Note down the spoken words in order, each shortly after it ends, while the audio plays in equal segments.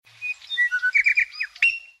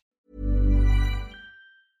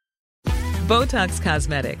Botox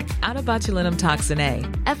Cosmetic, out of botulinum toxin A,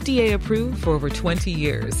 FDA approved for over 20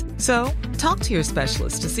 years. So, talk to your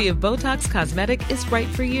specialist to see if Botox Cosmetic is right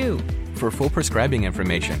for you. For full prescribing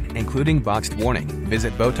information, including boxed warning,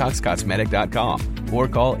 visit BotoxCosmetic.com or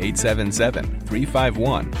call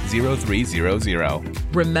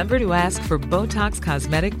 877-351-0300. Remember to ask for Botox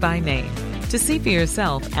Cosmetic by name. To see for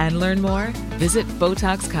yourself and learn more, visit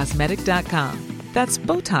BotoxCosmetic.com. That's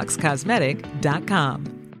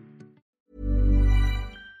BotoxCosmetic.com.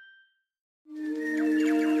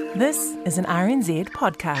 This is an RNZ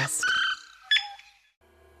podcast.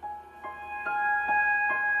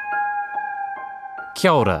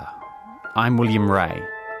 Kia ora, I'm William Ray.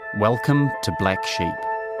 Welcome to Black Sheep.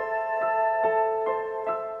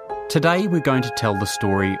 Today we're going to tell the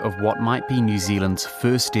story of what might be New Zealand's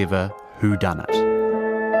first ever whodunit.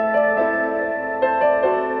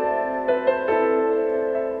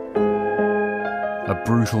 A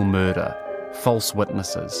brutal murder, false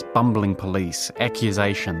witnesses, bumbling police,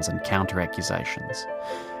 accusations and counter-accusations.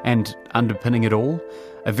 And underpinning it all,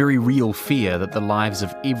 a very real fear that the lives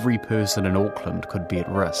of every person in Auckland could be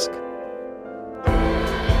at risk.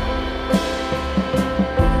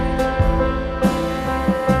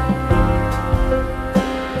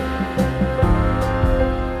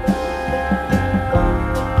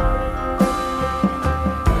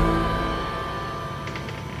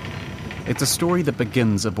 It's a story that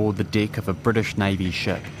begins aboard the deck of a British Navy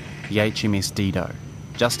ship, the HMS Dido,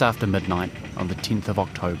 just after midnight on the 10th of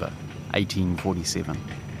October, 1847.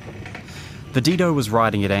 The Dido was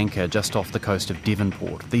riding at anchor just off the coast of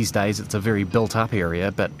Devonport. These days it's a very built-up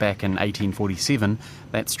area, but back in 1847,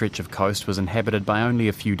 that stretch of coast was inhabited by only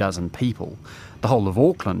a few dozen people. The whole of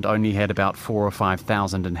Auckland only had about 4,000 or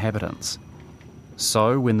 5,000 inhabitants.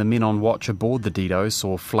 So when the men on watch aboard the Dido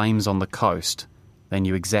saw flames on the coast, they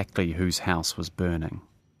knew exactly whose house was burning.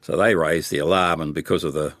 So they raised the alarm, and because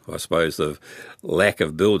of the lack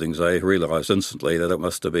of buildings, they realised instantly that it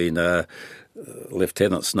must have been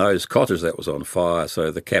Lieutenant Snow's cottage that was on fire. So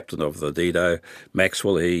the captain of the Dido,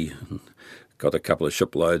 Maxwell, he got a couple of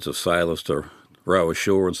shiploads of sailors to row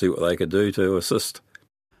ashore and see what they could do to assist.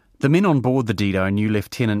 The men on board the Dido knew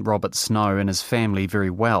Lieutenant Robert Snow and his family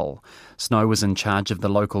very well. Snow was in charge of the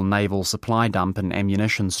local naval supply dump and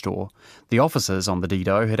ammunition store. The officers on the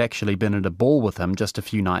Dido had actually been at a ball with him just a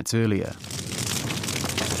few nights earlier.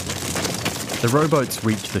 The rowboats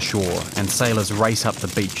reach the shore and sailors race up the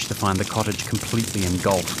beach to find the cottage completely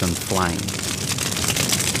engulfed in flame.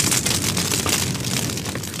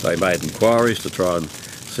 They made inquiries to try and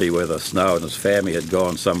see whether Snow and his family had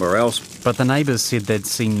gone somewhere else. But the neighbours said they'd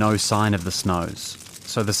seen no sign of the Snows,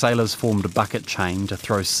 so the sailors formed a bucket chain to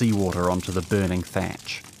throw seawater onto the burning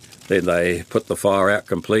thatch. Then they put the fire out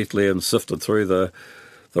completely and sifted through the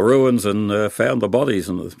ruins and found the bodies,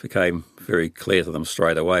 and it became very clear to them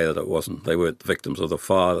straight away that they weren't victims of the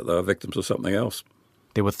fire, that they were victims of something else.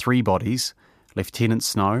 There were 3 bodies, Lieutenant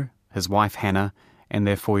Snow, his wife Hannah, and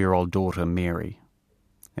their 4-year-old daughter Mary.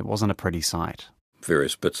 It wasn't a pretty sight.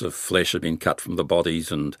 Various bits of flesh had been cut from the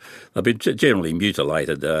bodies and they'd been generally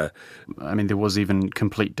mutilated. There was even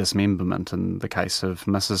complete dismemberment in the case of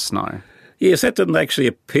Mrs. Snow. Yes, that didn't actually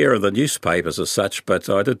appear in the newspapers as such, but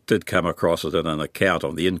I did come across it in an account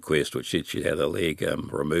on the inquest, which said she'd had a leg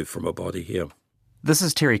removed from her body here. This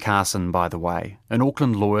is Terry Carson, by the way, an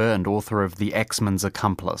Auckland lawyer and author of The Axeman's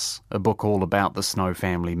Accomplice, a book all about the Snow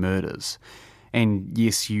family murders. And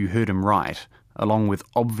yes, you heard him right. Along with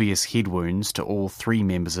obvious head wounds to all 3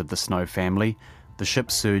 members of the Snow family, the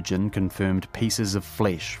ship's surgeon confirmed pieces of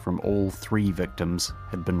flesh from all 3 victims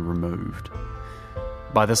had been removed.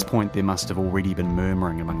 By this point, there must have already been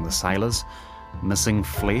murmuring among the sailors. Missing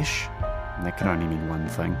flesh? That can only mean one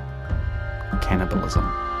thing: cannibalism.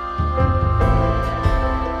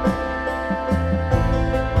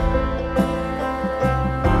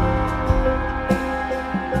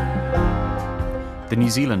 The New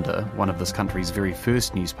Zealander, one of this country's very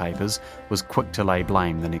first newspapers, was quick to lay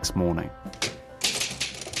blame the next morning.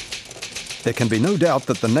 There can be no doubt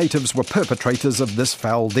that the natives were perpetrators of this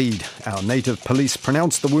foul deed. Our native police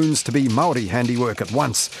pronounced the wounds to be Maori handiwork at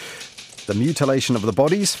once. The mutilation of the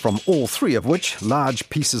bodies, from all 3 of which large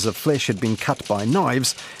pieces of flesh had been cut by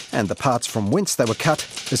knives, and the parts from whence they were cut,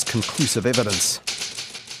 is conclusive evidence.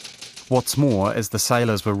 What's more, as the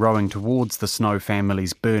sailors were rowing towards the Snow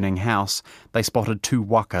family's burning house, they spotted 2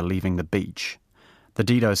 waka leaving the beach. The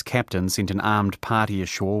Dido's captain sent an armed party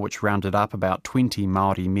ashore which rounded up about 20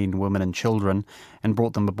 Māori men, women and children and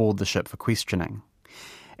brought them aboard the ship for questioning.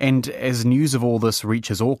 And as news of all this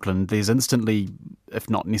reaches Auckland, there's instantly, if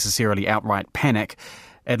not necessarily outright panic,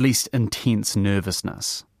 at least intense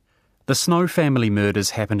nervousness. The Snow family murders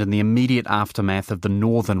happened in the immediate aftermath of the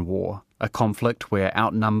Northern War, a conflict where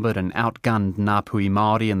outnumbered and outgunned Ngāpuhi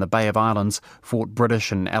Māori in the Bay of Islands fought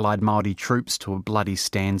British and Allied Māori troops to a bloody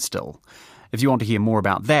standstill. If you want to hear more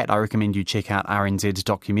about that, I recommend you check out RNZ's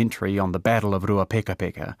documentary on the Battle of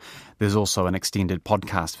Ruapekapeka. There's also an extended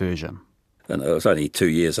podcast version. And it was only 2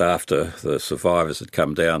 years after the survivors had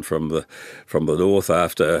come down from the north,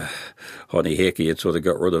 after Honi Heki had sort of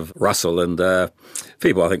got rid of Russell, and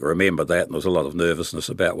people I think remembered that, and there was a lot of nervousness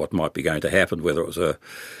about what might be going to happen, whether it was an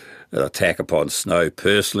attack upon Snow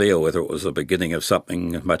personally or whether it was the beginning of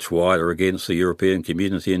something much wider against the European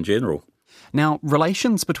community in general. Now,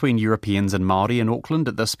 relations between Europeans and Māori in Auckland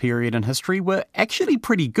at this period in history were actually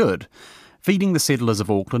pretty good. Feeding the settlers of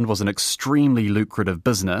Auckland was an extremely lucrative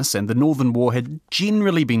business, and the Northern War had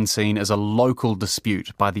generally been seen as a local dispute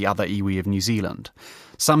by the other iwi of New Zealand.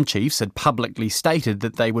 Some chiefs had publicly stated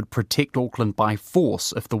that they would protect Auckland by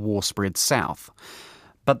force if the war spread south.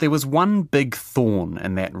 But there was one big thorn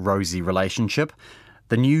in that rosy relationship: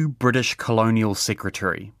 the new British Colonial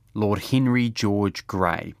Secretary, Lord Henry George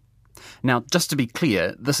Grey. Now, just to be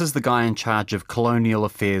clear, this is the guy in charge of colonial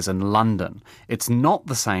affairs in London. It's not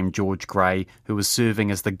the same George Grey who was serving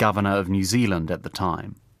as the Governor of New Zealand at the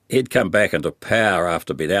time. He'd come back into power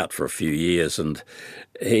after being out for a few years, and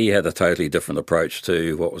he had a totally different approach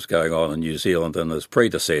to what was going on in New Zealand than his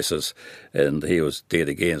predecessors, and he was dead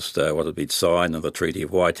against what had been signed in the Treaty of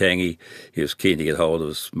Waitangi. He was keen to get hold of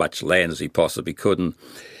as much land as he possibly could, and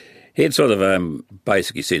he'd sort of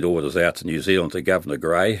basically sent orders out to New Zealand to Governor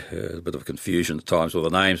Grey, a bit of confusion at times with the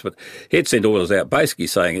names, but he'd sent orders out basically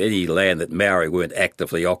saying any land that Maori weren't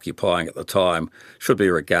actively occupying at the time should be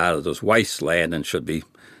regarded as wasteland and should be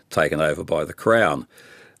taken over by the Crown.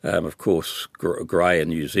 Of course, Grey in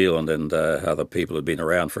New Zealand and other people who'd been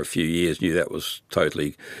around for a few years knew that was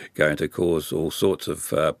totally going to cause all sorts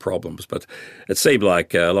of problems, but it seemed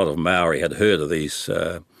like a lot of Maori had heard of these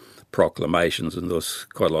proclamations, and there was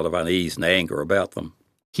quite a lot of unease and anger about them.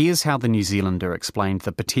 Here's how the New Zealander explained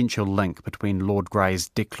the potential link between Lord Grey's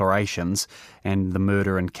declarations and the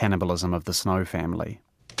murder and cannibalism of the Snow family.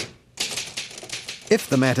 If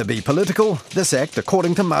the matter be political, this act,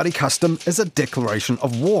 according to Māori custom, is a declaration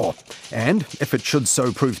of war. And, if it should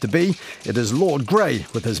so prove to be, it is Lord Grey,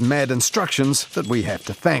 with his mad instructions, that we have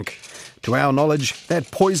to thank. To our knowledge,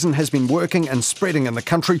 that poison has been working and spreading in the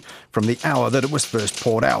country from the hour that it was first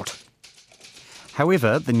poured out.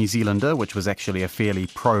 However, the New Zealander, which was actually a fairly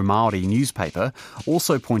pro-Māori newspaper,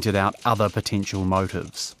 also pointed out other potential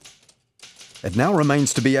motives. It now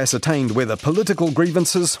remains to be ascertained whether political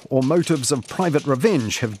grievances or motives of private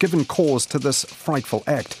revenge have given cause to this frightful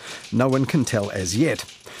act. No one can tell as yet.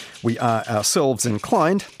 We are ourselves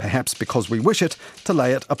inclined, perhaps because we wish it, to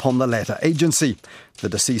lay it upon the latter agency. The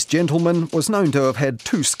deceased gentleman was known to have had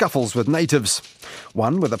 2 scuffles with natives.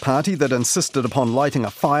 One with a party that insisted upon lighting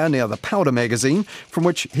a fire near the powder magazine, from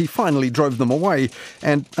which he finally drove them away,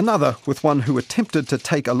 and another with one who attempted to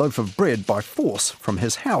take a loaf of bread by force from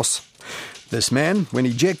his house. This man, when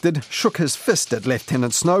ejected, shook his fist at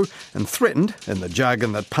Lieutenant Snow and threatened, in the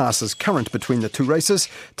jargon that passes current between the two races,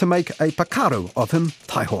 to make a pakaru of him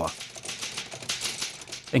taihoa.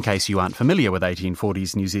 In case you aren't familiar with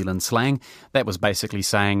 1840s New Zealand slang, that was basically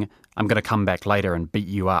saying, I'm going to come back later and beat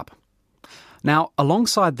you up. Now,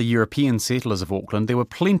 alongside the European settlers of Auckland, there were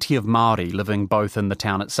plenty of Māori living both in the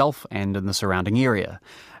town itself and in the surrounding area.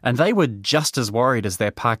 And they were just as worried as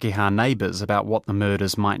their Pākehā neighbours about what the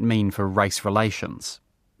murders might mean for race relations.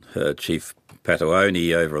 Chief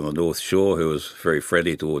Pataoni over on the North Shore, who was very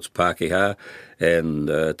friendly towards Pākehā, and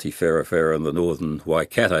Te Whewhewha in the northern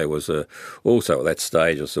Waikato was also at that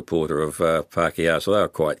stage a supporter of Pākehā, so they were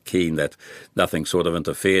quite keen that nothing sort of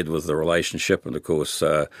interfered with the relationship. And of course,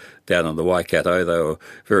 down in the Waikato, they were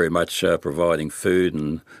very much providing food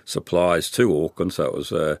and supplies to Auckland, so it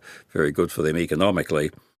was very good for them economically.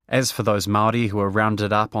 As for those Māori who were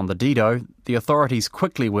rounded up on the Dido, the authorities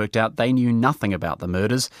quickly worked out they knew nothing about the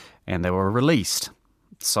murders, and they were released.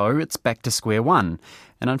 So it's back to square one.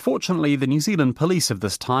 And unfortunately, the New Zealand police of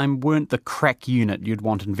this time weren't the crack unit you'd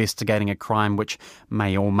want investigating a crime which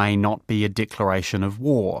may or may not be a declaration of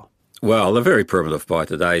war. Well, they're very primitive by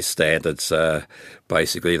today's standards.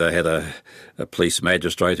 Basically, they had a police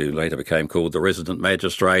magistrate who later became called the resident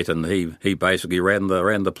magistrate, and he basically ran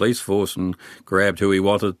the police force and grabbed who he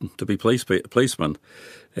wanted to be policemen.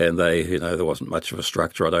 And there wasn't much of a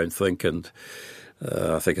structure, I don't think. And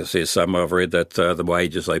I think it says somewhere I've read that the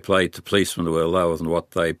wages they paid to policemen were lower than what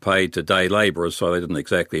they paid to day labourers, so they didn't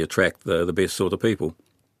exactly attract the best sort of people.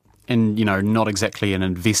 And, not exactly an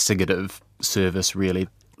investigative service, really.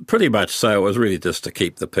 Pretty much so. It was really just to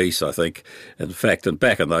keep the peace, I think. In fact, and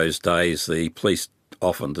back in those days, the police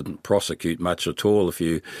often didn't prosecute much at all.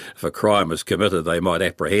 If a crime was committed, they might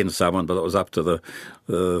apprehend someone, but it was up to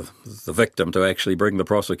the victim to actually bring the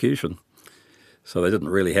prosecution. So they didn't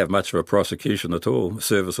really have much of a prosecution at all,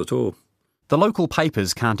 service at all. The local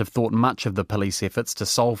papers can't have thought much of the police efforts to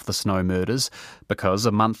solve the Snow murders because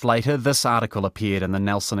a month later this article appeared in the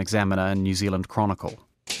Nelson Examiner and New Zealand Chronicle.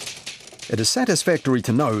 It is satisfactory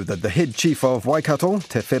to know that the head chief of Waikato,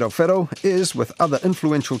 Te Wherowhero, is, with other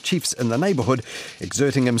influential chiefs in the neighbourhood,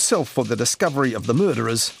 exerting himself for the discovery of the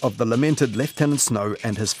murderers of the lamented Lieutenant Snow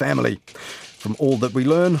and his family. From all that we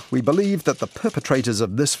learn, we believe that the perpetrators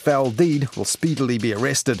of this foul deed will speedily be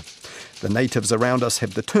arrested. The natives around us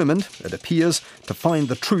have determined, it appears, to find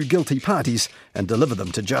the true guilty parties and deliver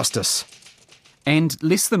them to justice. And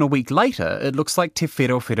less than a week later, it looks like Te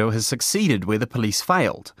Wherowhero has succeeded where the police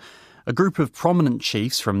failed. A group of prominent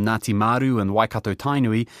chiefs from Ngāti Maru and Waikato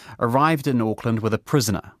Tainui arrived in Auckland with a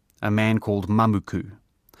prisoner, a man called Mamuku.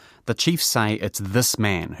 The chiefs say it's this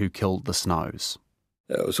man who killed the Snows.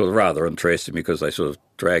 It was sort of rather interesting because they sort of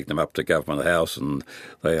dragged him up to Government House, and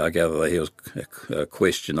I gather he was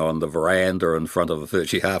questioned on the veranda in front of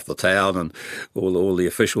virtually half the town and all the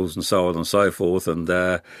officials and so on and so forth. And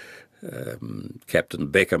Captain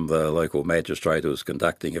Beckham, the local magistrate who was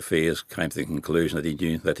conducting affairs, came to the conclusion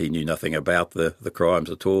that he knew nothing about the crimes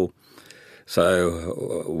at all.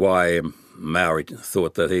 So why Maori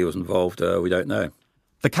thought that he was involved, we don't know.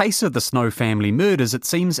 The case of the Snow family murders, it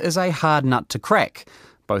seems, is a hard nut to crack,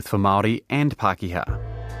 both for Māori and Pākehā.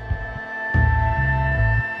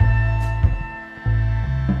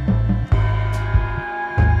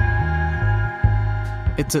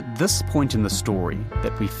 It's at this point in the story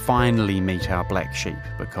that we finally meet our black sheep,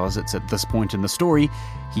 because it's at this point in the story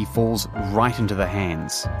he falls right into the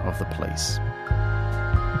hands of the police.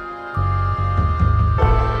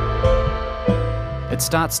 It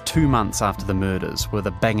starts 2 months after the murders with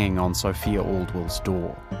a banging on Sophia Aldwell's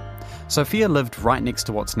door. Sophia lived right next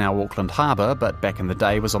to what's now Auckland Harbour, but back in the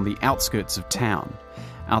day was on the outskirts of town.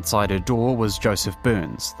 Outside her door was Joseph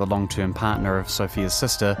Burns, the long-term partner of Sophia's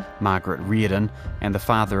sister, Margaret Reardon, and the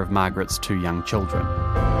father of Margaret's 2 young children.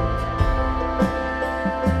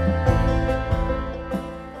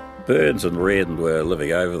 Burns and Reardon were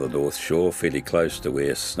living over the North Shore, fairly close to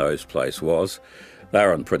where Snow's place was. They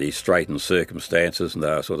were in pretty straitened circumstances, and they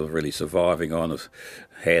were sort of really surviving on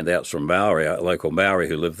handouts from Maori, local Maori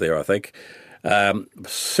who lived there, I think.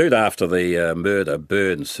 Soon after the murder,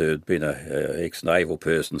 Burns, who'd been an ex-naval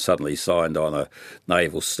person, suddenly signed on a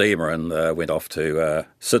naval steamer and went off to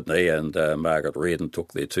Sydney, and Margaret Reardon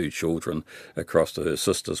took their 2 children across to her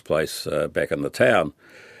sister's place back in the town.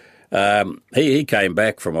 He came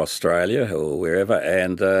back from Australia or wherever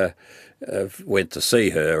and went to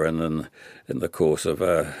see her, and then in the course of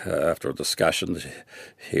after a discussion,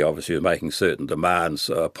 he obviously was making certain demands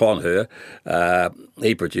upon her.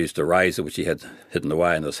 He produced a razor which he had hidden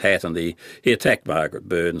away in his hat, and he attacked Margaret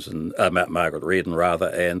Reardon rather,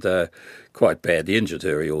 and quite badly injured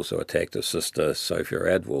her. He also attacked her sister Sophia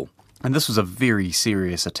Aldwell. And this was a very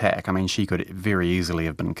serious attack. I mean, she could very easily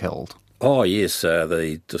have been killed. Oh, yes.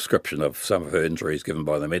 The description of some of her injuries given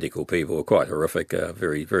by the medical people were quite horrific,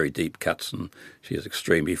 very, very deep cuts, and she was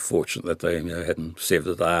extremely fortunate that they hadn't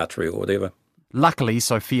severed the artery or whatever. Luckily,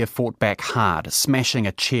 Sophia fought back hard, smashing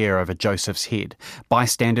a chair over Joseph's head.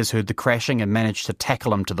 Bystanders heard the crashing and managed to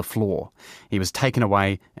tackle him to the floor. He was taken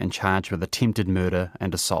away and charged with attempted murder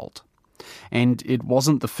and assault. And it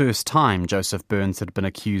wasn't the first time Joseph Burns had been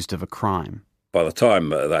accused of a crime. By the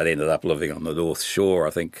time they'd ended up living on the North Shore, I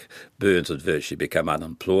think Burns had virtually become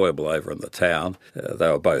unemployable over in the town. They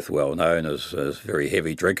were both well known as very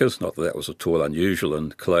heavy drinkers, not that that was at all unusual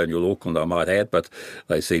in colonial Auckland, I might add, but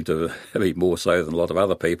they seemed to be more so than a lot of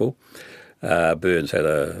other people. Burns had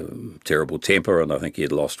a terrible temper, and I think he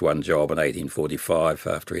had lost one job in 1845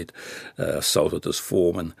 after he'd assaulted his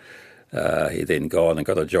foreman. He then gone and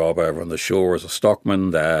got a job over on the shore as a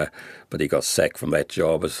stockman, but he got sacked from that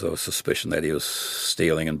job as there was suspicion that he was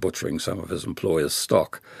stealing and butchering some of his employer's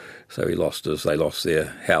stock. So they lost their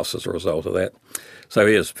house as a result of that. So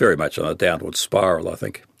he is very much on a downward spiral, I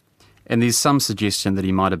think. And there's some suggestion that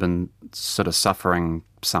he might have been sort of suffering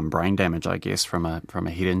some brain damage, I guess, from a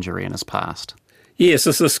head injury in his past. Yes,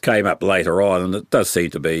 this came up later on, and it does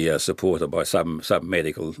seem to be supported by some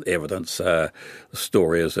medical evidence. The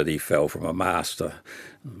story is that he fell from a mast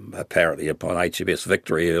apparently upon HMS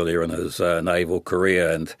Victory earlier in his naval career,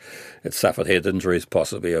 and it suffered head injuries,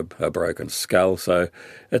 possibly a broken skull. So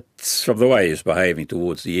it's, from the way he's behaving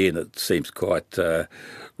towards the end, it seems quite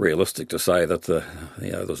realistic to say that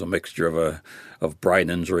there's a mixture of brain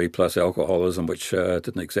injury plus alcoholism, which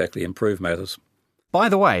didn't exactly improve matters. By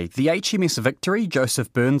the way, the HMS Victory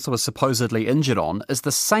Joseph Burns was supposedly injured on is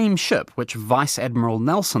the same ship which Vice Admiral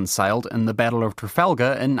Nelson sailed in the Battle of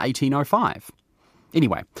Trafalgar in 1805.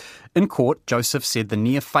 Anyway, in court, Joseph said the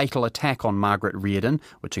near-fatal attack on Margaret Reardon,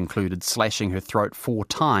 which included slashing her throat 4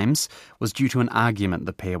 times, was due to an argument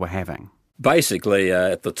the pair were having. Basically,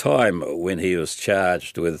 at the time when he was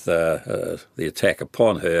charged with the attack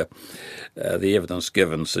upon her, the evidence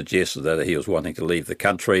given suggested that he was wanting to leave the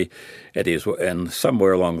country, and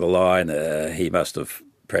somewhere along the line he must have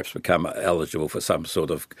perhaps become eligible for some sort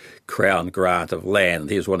of Crown grant of land.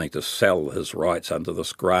 He was wanting to sell his rights under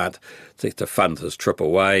this grant to fund his trip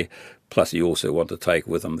away. Plus, he also wanted to take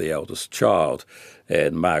with him the eldest child.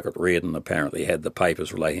 And Margaret Reardon apparently had the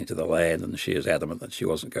papers relating to the land, and she is adamant that she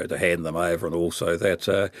wasn't going to hand them over, and also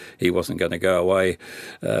that he wasn't going to go away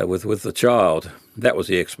with the child. That was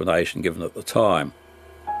the explanation given at the time.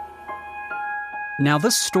 Now,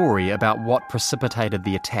 this story about what precipitated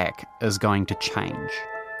the attack is going to change,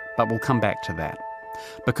 but we'll come back to that.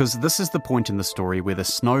 Because this is the point in the story where the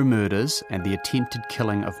Snow murders and the attempted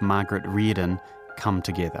killing of Margaret Reardon come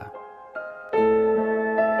together.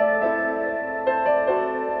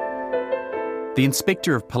 The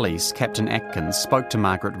Inspector of Police, Captain Atkins, spoke to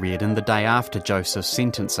Margaret Reardon the day after Joseph's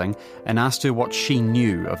sentencing and asked her what she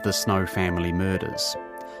knew of the Snow family murders.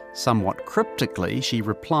 Somewhat cryptically, she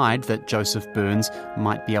replied that Joseph Burns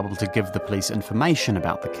might be able to give the police information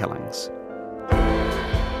about the killings.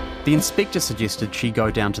 The inspector suggested she go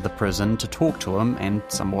down to the prison to talk to him, and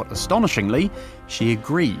somewhat astonishingly, she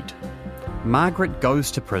agreed. Margaret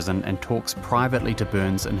goes to prison and talks privately to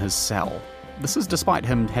Burns in his cell. This is despite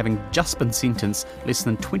him having just been sentenced less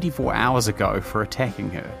than 24 hours ago for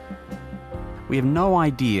attacking her. We have no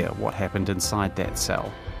idea what happened inside that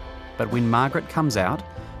cell, but when Margaret comes out,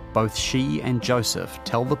 both she and Joseph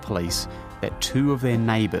tell the police that 2 of their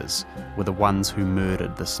neighbours were the ones who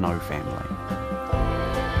murdered the Snow family.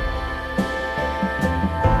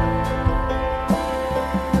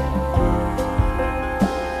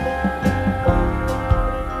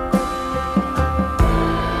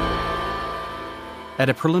 At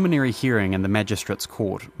a preliminary hearing in the Magistrates'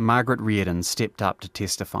 Court, Margaret Reardon stepped up to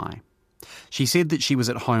testify. She said that she was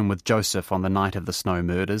at home with Joseph on the night of the Snow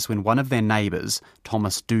murders when one of their neighbours,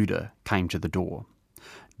 Thomas Duda, came to the door.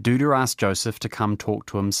 Duda asked Joseph to come talk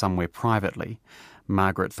to him somewhere privately.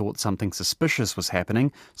 Margaret thought something suspicious was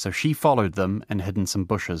happening, so she followed them and hid in some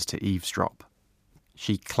bushes to eavesdrop.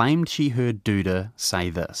 She claimed she heard Duda say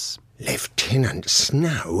this: "Lieutenant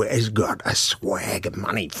Snow has got a swag of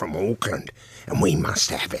money from Auckland, and we must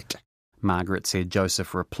have it." Margaret said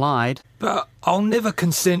Joseph replied, "But I'll never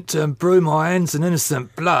consent to brew my hands in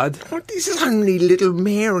innocent blood." "Oh, this is only little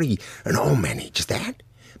Mary, and I'll manage that.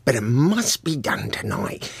 But it must be done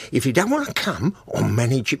tonight. If you don't want to come, I'll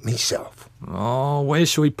manage it myself." "Oh, where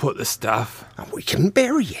shall we put the stuff?" "Oh, we can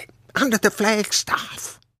bury it under the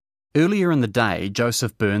flagstaff." Earlier in the day,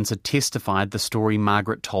 Joseph Burns had testified the story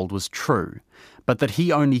Margaret told was true, but that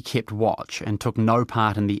he only kept watch and took no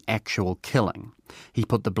part in the actual killing. He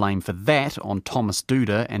put the blame for that on Thomas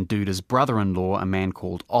Duda and Duda's brother-in-law, a man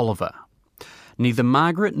called Oliver. Neither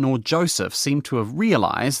Margaret nor Joseph seemed to have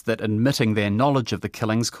realised that admitting their knowledge of the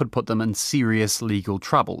killings could put them in serious legal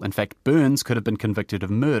trouble. In fact, Burns could have been convicted of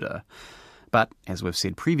murder. But, as we've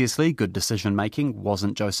said previously, good decision-making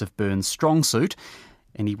wasn't Joseph Burns' strong suit,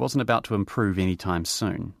 and he wasn't about to improve anytime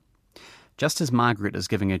soon. Just as Margaret is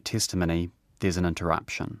giving her testimony, there's an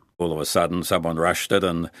interruption. All of a sudden, someone rushed in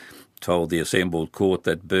and told the assembled court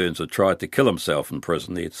that Burns had tried to kill himself in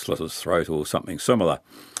prison. He'd slit his throat or something similar.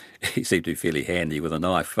 He seemed to be fairly handy with a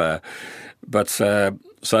knife.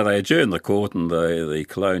 So they adjourned the court, and the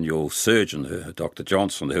colonial surgeon, Dr.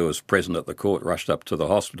 Johnson, who was present at the court, rushed up to the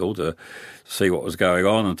hospital to see what was going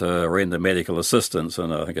on and to render medical assistance.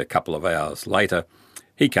 And I think a couple of hours later,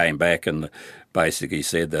 he came back and basically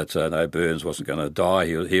said that no, Burns wasn't going to die.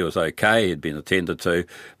 He was okay. He'd been attended to.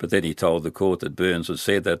 But then he told the court that Burns had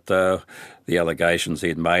said that the allegations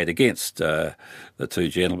he'd made against the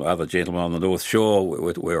 2 other gentlemen on the North Shore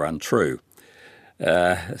were untrue.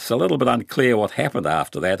 It's a little bit unclear what happened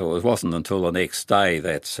after that. It wasn't until the next day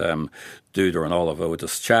that Duda and Oliver were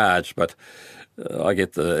discharged, but I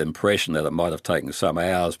get the impression that it might have taken some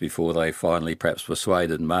hours before they finally perhaps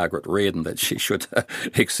persuaded Margaret Reardon that she should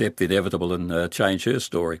accept the inevitable and change her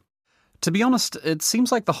story. To be honest, it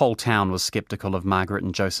seems like the whole town was sceptical of Margaret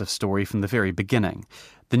and Joseph's story from the very beginning.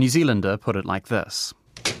 The New Zealander put it like this.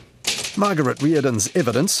 Margaret Riordan's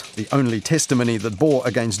evidence, the only testimony that bore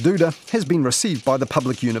against Duda, has been received by the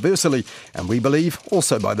public universally, and we believe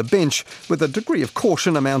also by the bench, with a degree of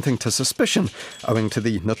caution amounting to suspicion, owing to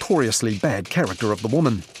the notoriously bad character of the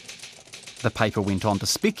woman. The paper went on to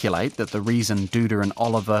speculate that the reason Duda and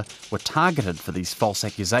Oliver were targeted for these false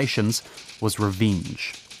accusations was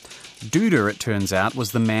revenge. Duda, it turns out,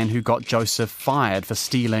 was the man who got Joseph fired for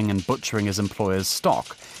stealing and butchering his employer's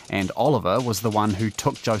stock, and Oliver was the one who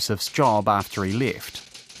took Joseph's job after he left.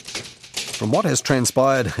 From what has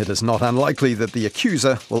transpired, it is not unlikely that the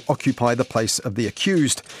accuser will occupy the place of the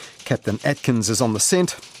accused. Captain Atkins is on the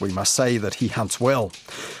scent. We must say that he hunts well.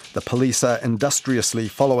 The police are industriously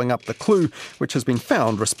following up the clue which has been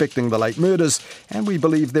found respecting the late murders, and we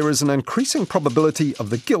believe there is an increasing probability of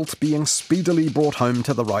the guilt being speedily brought home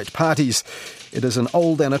to the right parties. It is an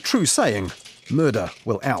old and a true saying, murder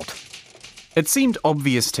will out. It seemed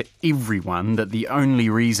obvious to everyone that the only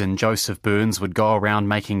reason Joseph Burns would go around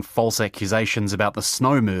making false accusations about the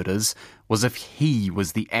Snow murders was if he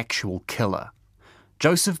was the actual killer.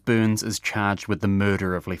 Joseph Burns is charged with the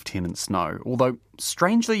murder of Lieutenant Snow, although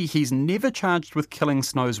strangely he's never charged with killing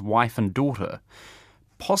Snow's wife and daughter.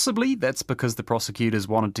 Possibly that's because the prosecutors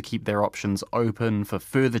wanted to keep their options open for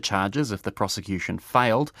further charges if the prosecution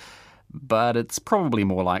failed, but it's probably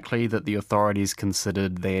more likely that the authorities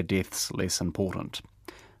considered their deaths less important.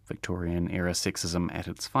 Victorian-era sexism at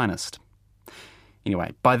its finest.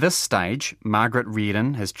 Anyway, by this stage, Margaret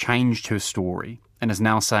Riordan has changed her story and is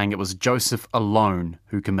now saying it was Joseph alone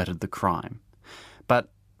who committed the crime. But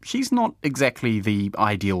she's not exactly the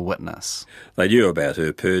ideal witness. They knew about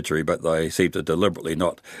her perjury, but they seemed to deliberately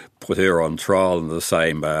not put her on trial in the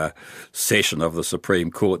same session of the Supreme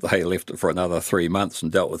Court. They left it for another 3 months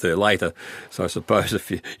and dealt with her later. So I suppose if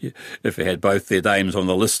you had both their names on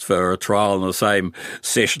the list for a trial in the same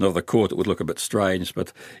session of the court, it would look a bit strange.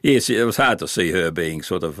 But yes, it was hard to see her being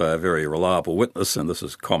sort of a very reliable witness, and this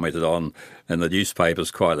is commented on in the newspapers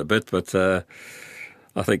quite a bit. But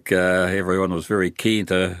I think everyone was very keen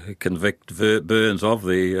to convict Burns of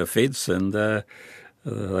the offence, and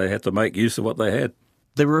they had to make use of what they had.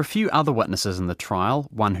 There were a few other witnesses in the trial.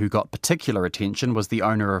 One who got particular attention was the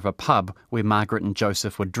owner of a pub where Margaret and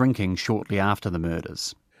Joseph were drinking shortly after the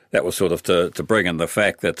murders. That was sort of to bring in the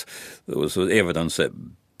fact that there was evidence that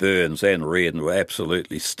Burns and Riordan were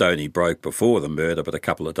absolutely stony broke before the murder, but a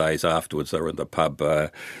couple of days afterwards they were in the pub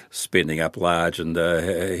spending up large and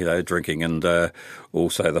drinking, and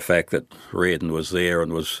also the fact that Riordan was there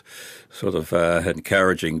and was sort of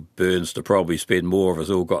encouraging Burns to probably spend more of his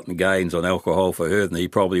ill-gotten gains on alcohol for her than he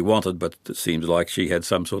probably wanted, but it seems like she had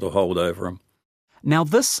some sort of hold over him. Now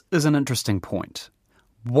this is an interesting point.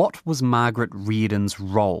 What was Margaret Riordan's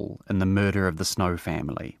role in the murder of the Snow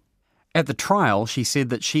family? At the trial, she said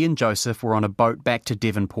that she and Joseph were on a boat back to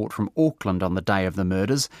Devonport from Auckland on the day of the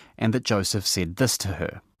murders, and that Joseph said this to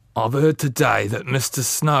her. I've heard today that Mr.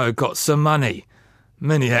 Snow got some money.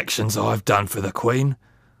 Many actions I've done for the Queen.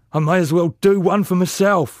 I may as well do one for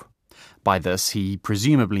myself. By this, he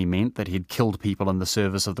presumably meant that he'd killed people in the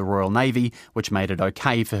service of the Royal Navy, which made it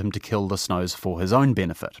okay for him to kill the Snows for his own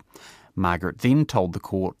benefit. Margaret then told the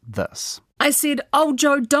court this. I said, "Oh,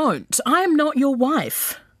 Joe, don't. I am not your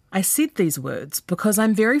wife." I said these words because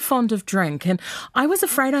I'm very fond of drink and I was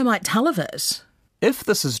afraid I might tell of it. If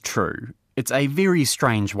this is true, it's a very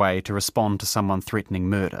strange way to respond to someone threatening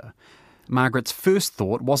murder. Margaret's first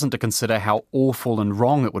thought wasn't to consider how awful and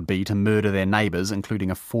wrong it would be to murder their neighbours,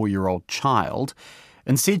 including a 4-year-old child.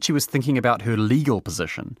 Instead, she was thinking about her legal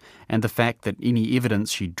position and the fact that any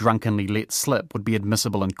evidence she drunkenly let slip would be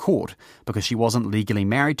admissible in court because she wasn't legally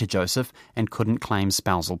married to Joseph and couldn't claim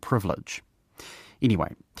spousal privilege.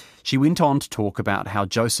 Anyway, she went on to talk about how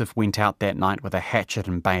Joseph went out that night with a hatchet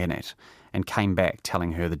and bayonet and came back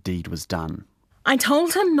telling her the deed was done. I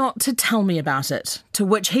told him not to tell me about it, to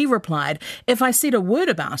which he replied, if I said a word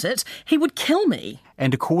about it, he would kill me.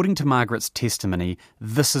 And according to Margaret's testimony,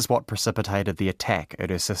 this is what precipitated the attack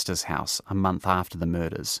at her sister's house a month after the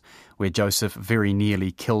murders, where Joseph very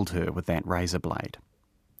nearly killed her with that razor blade.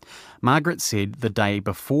 Margaret said the day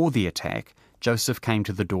before the attack, Joseph came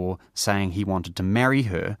to the door saying he wanted to marry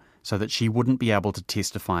her so that she wouldn't be able to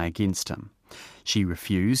testify against him. She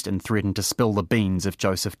refused and threatened to spill the beans if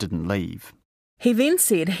Joseph didn't leave. He then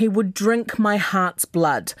said he would drink my heart's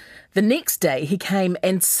blood. The next day he came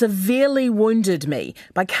and severely wounded me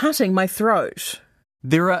by cutting my throat.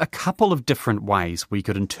 There are a couple of different ways we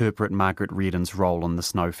could interpret Margaret Riordan's role in the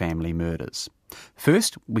Snow family murders.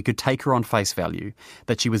 First, we could take her on face value,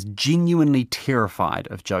 that she was genuinely terrified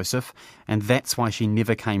of Joseph, and that's why she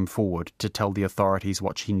never came forward to tell the authorities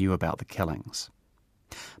what she knew about the killings.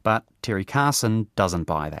 But Terry Carson doesn't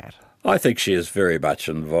buy that. I think she is very much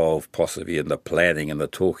involved, possibly in the planning and the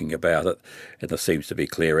talking about it, and there seems to be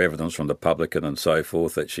clear evidence from the publican and so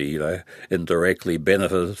forth that she, indirectly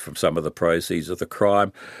benefited from some of the proceeds of the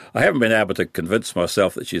crime. I haven't been able to convince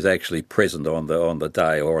myself that she's actually present on the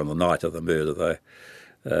day or on the night of the murder,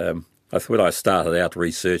 though. When I started out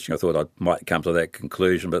researching, I thought I might come to that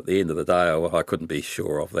conclusion, but at the end of the day, I couldn't be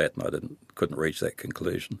sure of that, and I couldn't reach that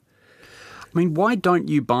conclusion. I mean, why don't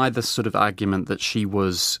you buy this sort of argument that she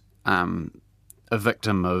was a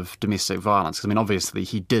victim of domestic violence? Because, I mean, obviously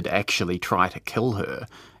he did actually try to kill her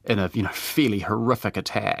in a fairly horrific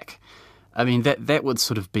attack. I mean, that would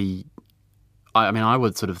sort of be... I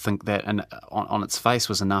would sort of think that and on its face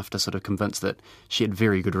was enough to sort of convince that she had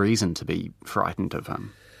very good reason to be frightened of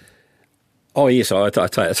him. Oh, yes, I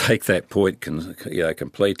take that point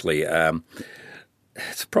completely.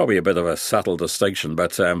 It's probably a bit of a subtle distinction,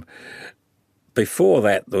 but... before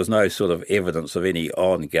that, there was no sort of evidence of any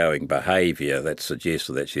ongoing behaviour that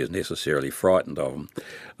suggested that she was necessarily frightened of him.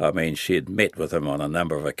 I mean, she had met with him on a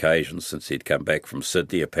number of occasions since he'd come back from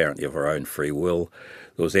Sydney, apparently of her own free will.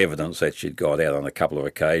 There was evidence that she'd gone out on a couple of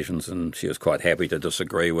occasions and she was quite happy to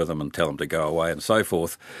disagree with him and tell him to go away and so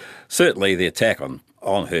forth. Certainly the attack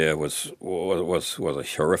on her was a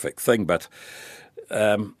horrific thing, but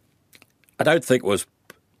I don't think it was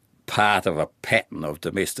part of a pattern of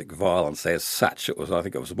domestic violence as such. I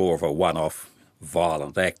think it was more of a one-off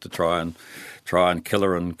violent act to try and kill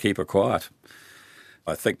her and keep her quiet.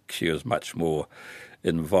 I think she was much more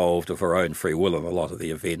involved of her own free will in a lot of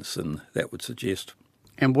the events than that would suggest.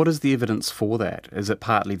 And what is the evidence for that? Is it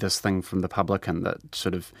partly this thing from the publican that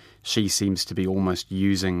sort of she seems to be almost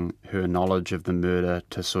using her knowledge of the murder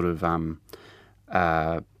to sort of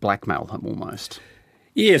blackmail him almost?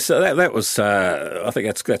 Yes, that was. I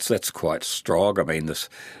think that's quite strong. I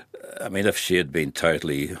mean, if she had been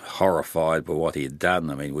totally horrified by what he had done,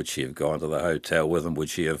 I mean, would she have gone to the hotel with him? Would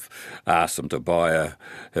she have asked him to buy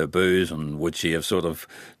her booze? And would she have sort of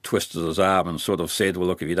twisted his arm and sort of said, "Well,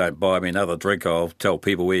 look, if you don't buy me another drink, I'll tell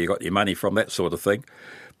people where you got your money from," that sort of thing.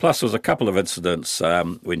 Plus, there was a couple of incidents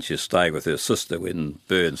when she was staying with her sister when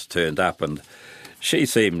Burns turned up, and she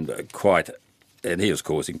seemed quite. And he was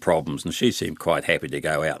causing problems, and she seemed quite happy to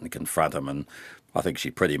go out and confront him. And I think she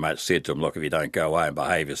pretty much said to him, "Look, if you don't go away and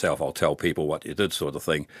behave yourself, I'll tell people what you did," sort of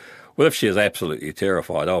thing. Well, if she was absolutely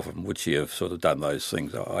terrified of him, would she have sort of done those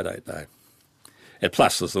things? I don't know. And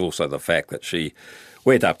plus, there's also the fact that she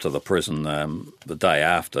went up to the prison the day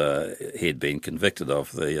after he'd been convicted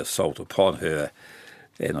of the assault upon her,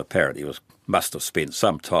 and apparently must have spent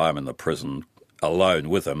some time in the prison alone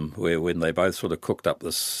with him, when they both sort of cooked up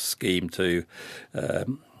this scheme to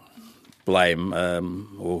blame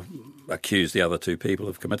or accuse the other two people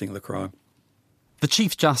of committing the crime. The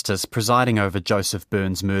Chief Justice presiding over Joseph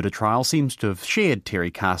Burns' murder trial seems to have shared Terry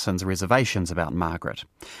Carson's reservations about Margaret.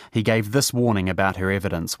 He gave this warning about her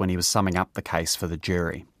evidence when he was summing up the case for the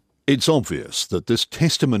jury. It's obvious that this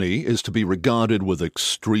testimony is to be regarded with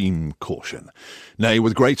extreme caution, nay,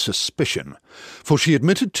 with great suspicion, for she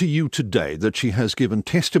admitted to you today that she has given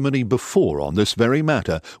testimony before on this very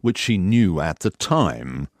matter which she knew at the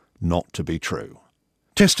time not to be true.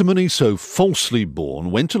 Testimony so falsely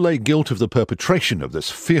borne went to lay guilt of the perpetration of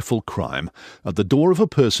this fearful crime at the door of a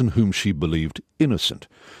person whom she believed innocent.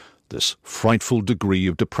 This frightful degree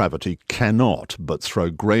of depravity cannot but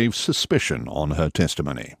throw grave suspicion on her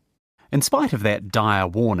testimony. In spite of that dire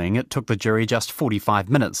warning, it took the jury just 45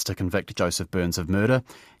 minutes to convict Joseph Burns of murder.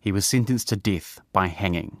 He was sentenced to death by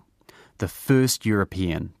hanging, the first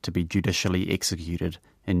European to be judicially executed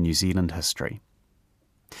in New Zealand history.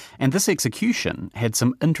 And this execution had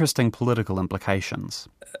some interesting political implications.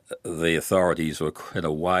 The authorities were, in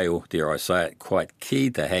a way, or dare I say it, quite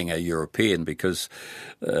keen to hang a European because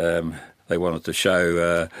they wanted to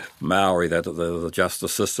show Maori that the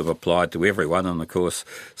justice system applied to everyone. And, of course,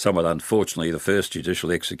 somewhat unfortunately, the first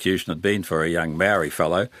judicial execution had been for a young Maori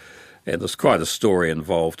fellow. And there's quite a story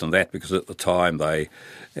involved in that because at the time they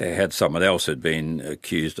had someone else who'd been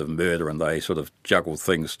accused of murder and they sort of juggled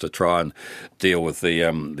things to try and deal with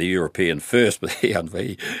the European first, but he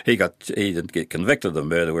didn't get convicted of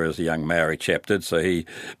murder, whereas the young Maori chap did, so he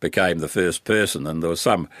became the first person. And there was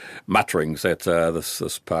some mutterings that this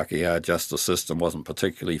Pākehā justice system wasn't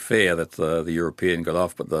particularly fair, that the European got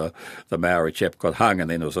off, but the Maori chap got hung. And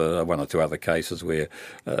then there was one or two other cases where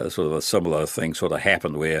sort of a similar thing sort of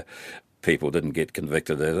happened where people didn't get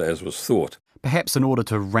convicted as was thought. Perhaps in order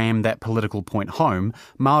to ram that political point home,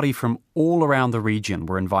 Māori from all around the region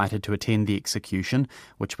were invited to attend the execution,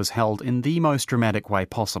 which was held in the most dramatic way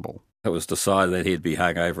possible. It was decided that he'd be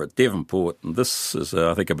hung over at Devonport, and this is,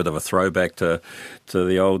 I think, a bit of a throwback to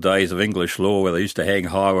the old days of English law where they used to hang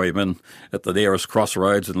highwaymen at the nearest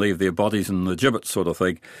crossroads and leave their bodies in the gibbet sort of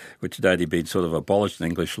thing, which had only been sort of abolished in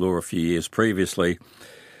English law a few years previously.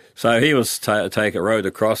 So he was rowed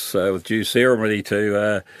across with due ceremony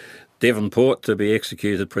to Devonport to be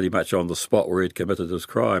executed pretty much on the spot where he'd committed his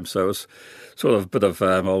crime. So it was sort of a bit of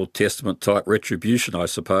Old Testament type retribution, I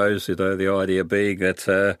suppose, the idea being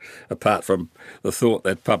that apart from the thought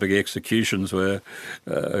that public executions were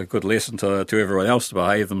a good lesson to everyone else to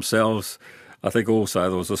behave themselves, I think also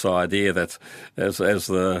there was this idea that as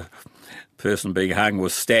the person being hung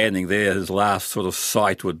was standing there, his last sort of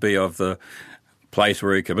sight would be of the place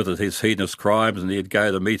where he committed his heinous crimes, and he'd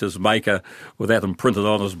go to meet his maker with that imprinted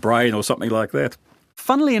on his brain or something like that.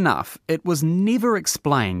 Funnily enough, it was never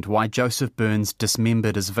explained why Joseph Burns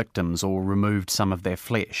dismembered his victims or removed some of their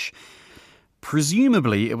flesh.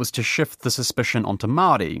 Presumably it was to shift the suspicion onto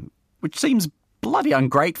Māori, which seems bloody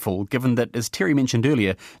ungrateful given that, as Terry mentioned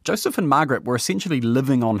earlier, Joseph and Margaret were essentially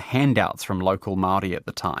living on handouts from local Māori at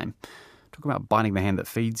the time. Talk about biting the hand that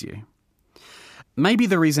feeds you. Maybe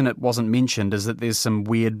the reason it wasn't mentioned is that there's some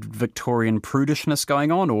weird Victorian prudishness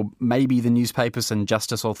going on, or maybe the newspapers and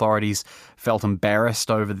justice authorities felt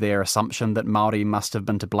embarrassed over their assumption that Māori must have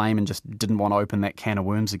been to blame and just didn't want to open that can of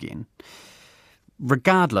worms again.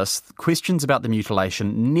 Regardless, questions about the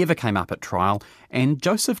mutilation never came up at trial, and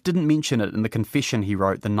Joseph didn't mention it in the confession he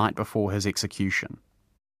wrote the night before his execution.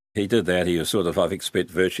 He did that. He was sort of, I think,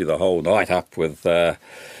 spent virtually the whole night up with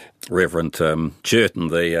Reverend Churton,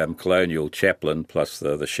 the colonial chaplain, plus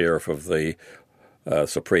the sheriff of the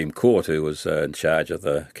Supreme Court, who was in charge of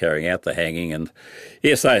carrying out the hanging. And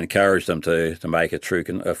yes, they encouraged him to make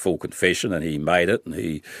a full confession, and he made it, and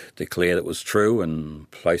he declared it was true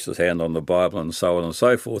and placed his hand on the Bible and so on and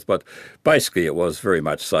so forth. But basically it was very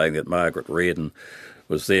much saying that Margaret Reardon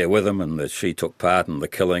was there with him and that she took part in the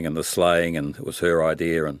killing and the slaying, and it was her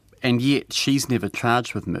idea. And yet she's never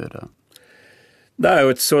charged with murder. No,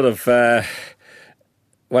 it's sort of,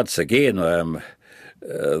 once again,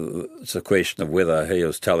 it's a question of whether he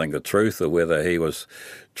was telling the truth or whether he was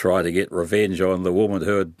trying to get revenge on the woman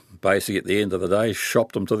who had basically, at the end of the day,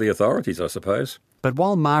 shopped him to the authorities, I suppose. But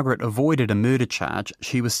while Margaret avoided a murder charge,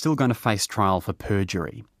 she was still going to face trial for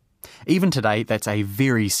perjury. Even today, that's a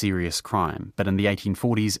very serious crime, but in the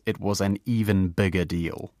 1840s, it was an even bigger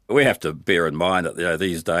deal. We have to bear in mind that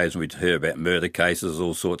these days when we hear about murder cases,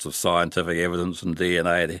 all sorts of scientific evidence and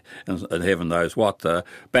DNA and heaven knows what.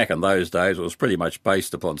 Back in those days, it was pretty much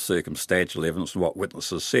based upon circumstantial evidence and what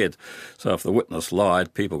witnesses said. So if the witness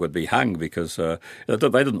lied, people would be hung because they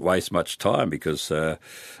didn't waste much time because I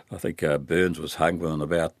think Burns was hung within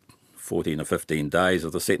about 14 or 15 days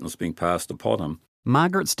of the sentence being passed upon him.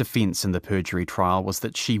 Margaret's defence in the perjury trial was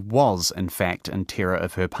that she was, in fact, in terror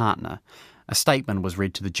of her partner. A statement was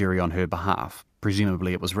read to the jury on her behalf.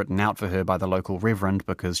 Presumably it was written out for her by the local reverend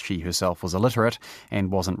because she herself was illiterate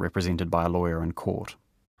and wasn't represented by a lawyer in court.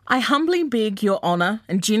 I humbly beg your honour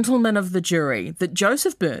and gentlemen of the jury that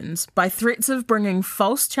Joseph Burns, by threats of bringing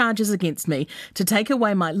false charges against me to take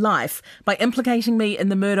away my life, by implicating me in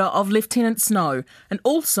the murder of Lieutenant Snow, and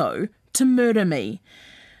also to murder me.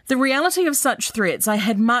 The reality of such threats I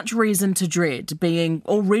had much reason to dread, being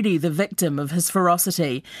already the victim of his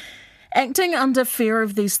ferocity. Acting under fear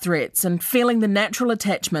of these threats and feeling the natural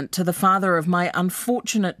attachment to the father of my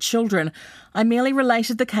unfortunate children, I merely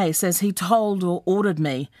related the case as he told or ordered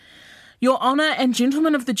me. Your honour and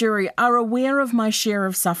gentlemen of the jury are aware of my share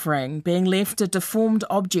of suffering, being left a deformed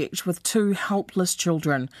object with 2 helpless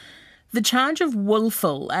children. The charge of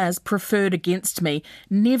wilful, as preferred against me,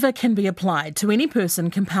 never can be applied to any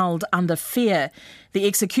person compelled under fear. The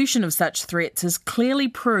execution of such threats is clearly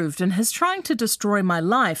proved in his trying to destroy my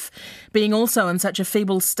life, being also in such a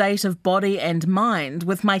feeble state of body and mind,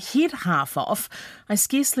 with my head half off. I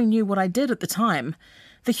scarcely knew what I did at the time.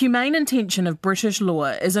 The humane intention of British law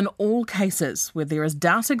is in all cases where there is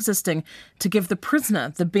doubt existing to give the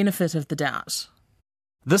prisoner the benefit of the doubt.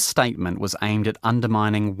 This statement was aimed at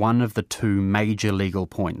undermining one of the 2 major legal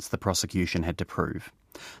points the prosecution had to prove.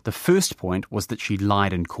 The first point was that she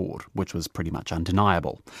lied in court, which was pretty much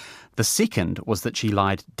undeniable. The second was that she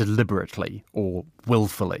lied deliberately, or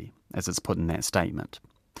willfully, as it's put in that statement.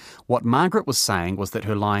 What Margaret was saying was that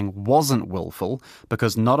her lying wasn't willful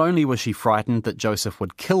because not only was she frightened that Joseph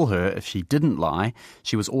would kill her if she didn't lie,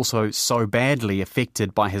 she was also so badly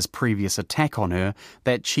affected by his previous attack on her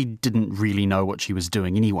that she didn't really know what she was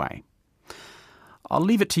doing anyway. I'll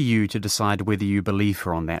leave it to you to decide whether you believe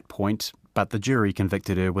her on that point, but the jury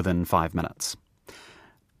convicted her within 5 minutes.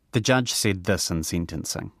 The judge said this in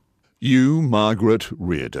sentencing. You, Margaret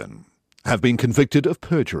Reardon, have been convicted of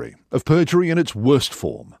perjury in its worst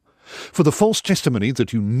form, for the false testimony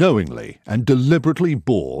that you knowingly and deliberately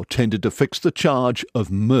bore tended to fix the charge of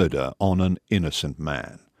murder on an innocent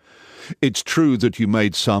man. It's true that you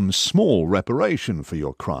made some small reparation for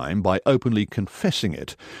your crime by openly confessing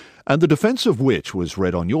it, and the defence of which was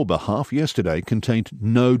read on your behalf yesterday contained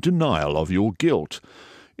no denial of your guilt.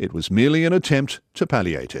 It was merely an attempt to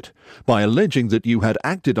palliate it, by alleging that you had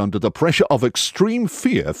acted under the pressure of extreme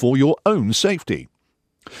fear for your own safety.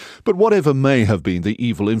 But whatever may have been the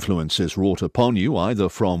evil influences wrought upon you, either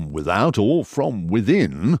from without or from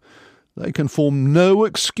within, they can form no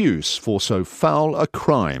excuse for so foul a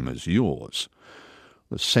crime as yours.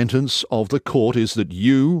 The sentence of the court is that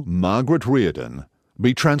you, Margaret Reardon,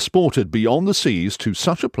 be transported beyond the seas to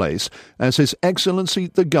such a place as His Excellency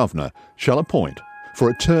the Governor shall appoint for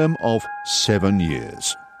a term of 7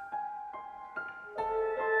 years.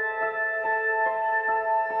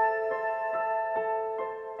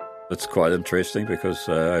 It's quite interesting because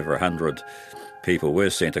over 100 people were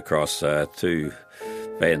sent across to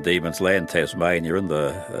Van Diemen's Land, Tasmania, in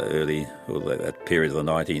that period of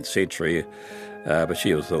the 19th century, but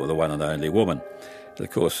she was the one and only woman. Of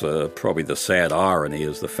course, probably the sad irony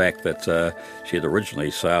is the fact that she had originally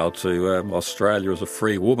sailed to Australia as a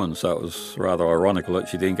free woman, so it was rather ironical that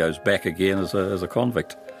she then goes back again as a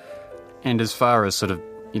convict. And as far as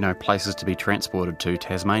places to be transported to,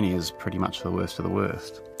 Tasmania is pretty much the worst of the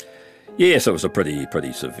worst. Yes, it was a pretty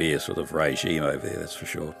severe sort of regime over there, that's for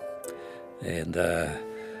sure. And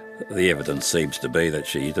the evidence seems to be that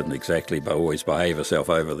she didn't exactly always behave herself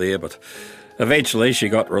over there, but eventually she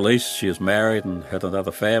got released. She was married and had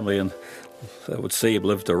another family, and it would seem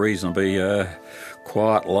lived a reasonably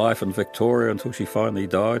quiet life in Victoria until she finally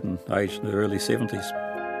died and aged in her early 70s.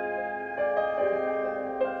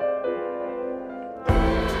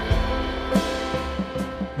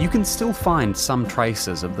 You can still find some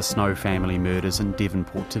traces of the Snow family murders in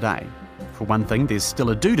Devonport today. For one thing, there's still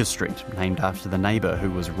a Duda Street, named after the neighbour who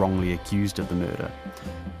was wrongly accused of the murder.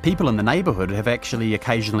 People in the neighbourhood have actually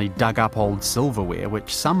occasionally dug up old silverware,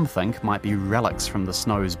 which some think might be relics from the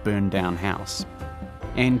Snow's burned-down house.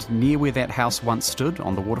 And near where that house once stood,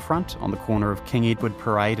 on the waterfront, on the corner of King Edward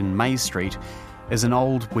Parade and May Street, is an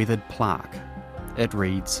old weathered plaque. It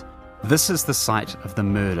reads, "This is the site of the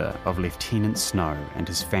murder of Lieutenant Snow and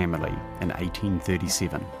his family in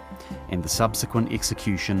 1837, and the subsequent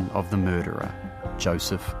execution of the murderer,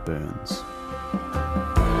 Joseph Burns."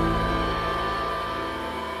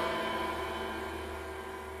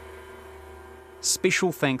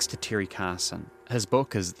 Special thanks to Terry Carson. His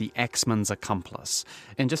book is The Axeman's Accomplice.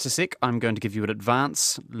 In just a sec, I'm going to give you an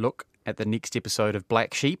advance look at the next episode of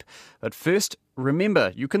Black Sheep. But first,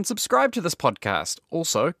 remember, you can subscribe to this podcast.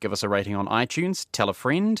 Also, give us a rating on iTunes, tell a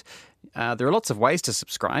friend. There are lots of ways to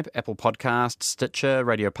subscribe: Apple Podcasts, Stitcher,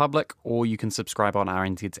 Radio Public, or you can subscribe on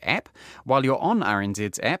RNZ's app. While you're on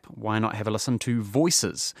RNZ's app, why not have a listen to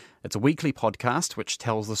Voices? It's a weekly podcast which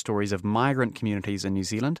tells the stories of migrant communities in New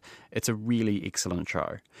Zealand. It's a really excellent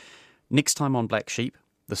show. Next time on Black Sheep,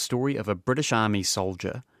 the story of a British Army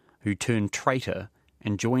soldier who turned traitor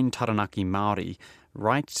and joined Taranaki Māori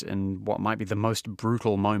right in what might be the most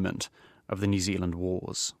brutal moment of the New Zealand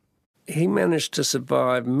Wars. He managed to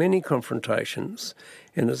survive many confrontations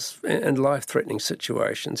in life-threatening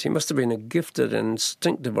situations. He must have been a gifted and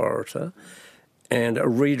instinctive orator and a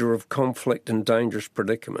reader of conflict and dangerous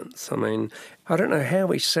predicaments. I mean, I don't know how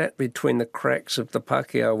he sat between the cracks of the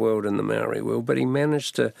Pākehā world and the Maori world, but he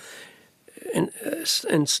managed to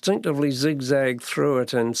instinctively zigzag through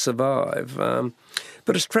it and survive.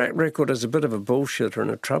 But his track record as a bit of a bullshitter and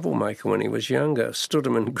a troublemaker when he was younger stood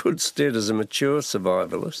him in good stead as a mature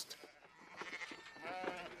survivalist.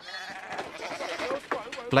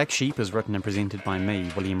 Black Sheep is written and presented by me,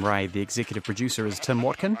 William Ray. The executive producer is Tim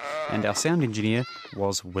Watkin, and our sound engineer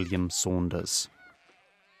was William Saunders.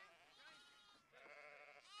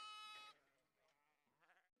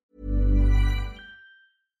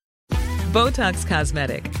 Botox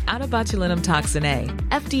Cosmetic, out of botulinum toxin A,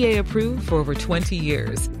 FDA approved for over 20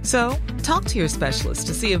 years. So, talk to your specialist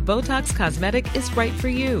to see if Botox Cosmetic is right for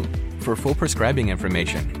you. For full prescribing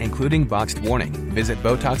information, including boxed warning, visit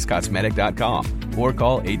BotoxCosmetic.com or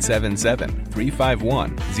call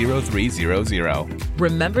 877-351-0300.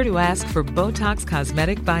 Remember to ask for Botox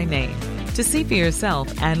Cosmetic by name. To see for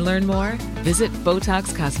yourself and learn more, visit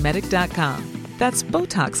BotoxCosmetic.com. That's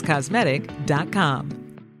BotoxCosmetic.com.